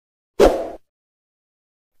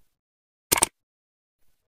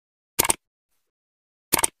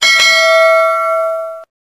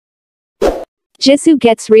Jisoo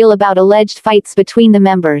gets real about alleged fights between the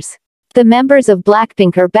members. The members of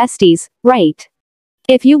BLACKPINK are besties, right?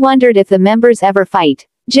 If you wondered if the members ever fight,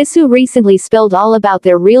 Jisoo recently spilled all about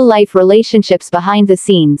their real-life relationships behind the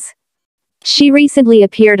scenes. She recently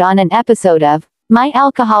appeared on an episode of My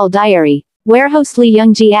Alcohol Diary, where host Lee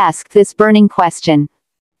Young-ji asked this burning question.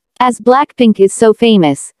 As BLACKPINK is so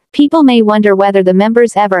famous, people may wonder whether the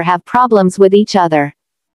members ever have problems with each other.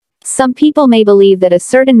 Some people may believe that a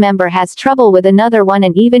certain member has trouble with another one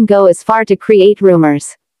and even go as far to create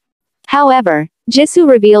rumors. However, Jisoo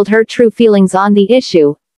revealed her true feelings on the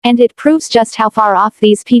issue, and it proves just how far off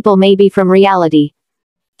these people may be from reality.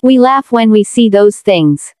 We laugh when we see those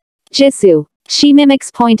things. Jisoo. She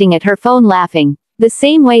mimics pointing at her phone laughing, the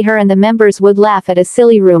same way her and the members would laugh at a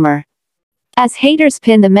silly rumor. As haters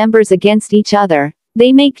pin the members against each other,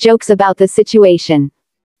 they make jokes about the situation.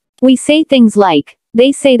 We say things like,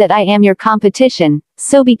 they say that I am your competition,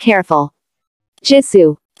 so be careful.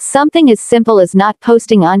 Jisoo. Something as simple as not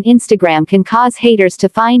posting on Instagram can cause haters to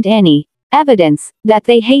find any evidence that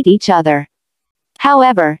they hate each other.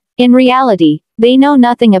 However, in reality, they know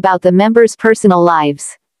nothing about the members' personal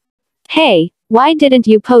lives. Hey, why didn't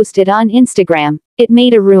you post it on Instagram? It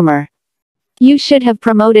made a rumor. You should have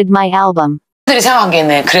promoted my album. 들이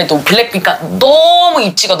생각하기에는 그래도 블랙핑크가 너무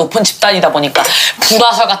입지가 높은 집단이다 보니까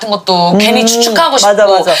불화설 같은 것도 괜히 추측하고 싶고 맞아,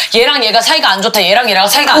 맞아. 얘랑 얘가 사이가 안 좋다 얘랑 얘랑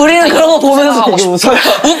사이가 안 좋다 우리는 그런 거 보면서 되게 싶고. 웃어요.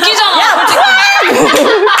 웃기잖아.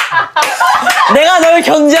 내가 널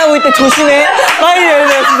견제하고 있대 조심해. 막 이래요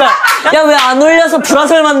진짜. 야 왜 안 올려서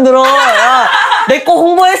불화설 만들어. 야 내 거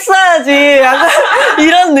홍보했어야지. 약간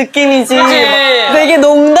이런 느낌이지. 되게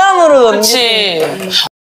농담으로 그치.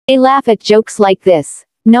 They laugh at jokes like this,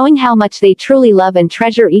 knowing how much they truly love and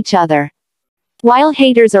treasure each other. While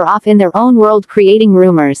haters are off in their own world creating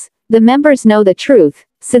rumors, the members know the truth,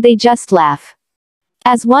 so they just laugh.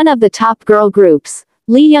 As one of the top girl groups,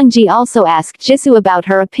 Lee Young-ji also asked Jisoo about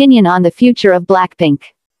her opinion on the future of BLACKPINK.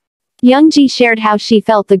 Young-ji shared how she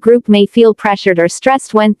felt the group may feel pressured or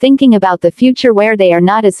stressed when thinking about the future where they are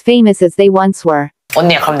not as famous as they once were.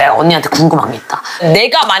 언니야 그럼 내가 언니한테 궁금한 게 있다.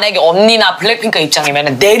 내가 만약에 언니나 블랙핑크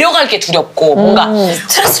입장이면 내려갈 게 두렵고 뭔가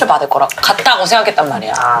스트레스를 받을 거라 같다고 생각했단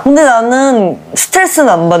말이야. 근데 나는 스트레스는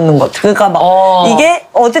안 받는 것 같아. 그러니까 막 이게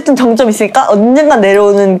어쨌든 정점이 있으니까 언젠가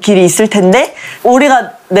내려오는 길이 있을 텐데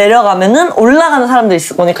우리가 내려가면은 올라가는 사람들이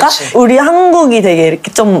있을 거니까 그치. 우리 한국이 되게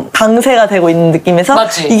이렇게 좀 강세가 되고 있는 느낌에서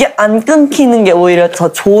맞지. 이게 안 끊기는 게 오히려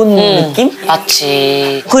더 좋은 느낌?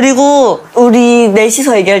 맞지. 그리고 우리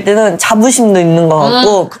넷이서 얘기할 때는 자부심도 있는 것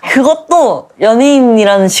같고 그것도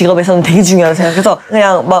연예인이라는 직업에서는 되게 중요하다고 생각해서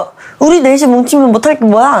그냥 막 우리 넷이 뭉치면 못할 게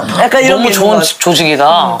뭐야? 약간 이런 너무 좋은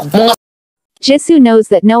조직이다. 뭔가 Jisoo knows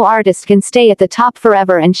that no artist can stay at the top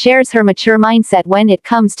forever and shares her mature mindset when it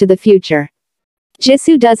comes to the future.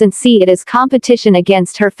 Jisoo doesn't see it as competition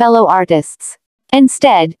against her fellow artists.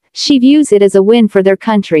 Instead, she views it as a win for their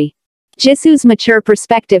country. Jisoo's mature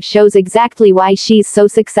perspective shows exactly why she's so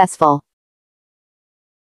successful.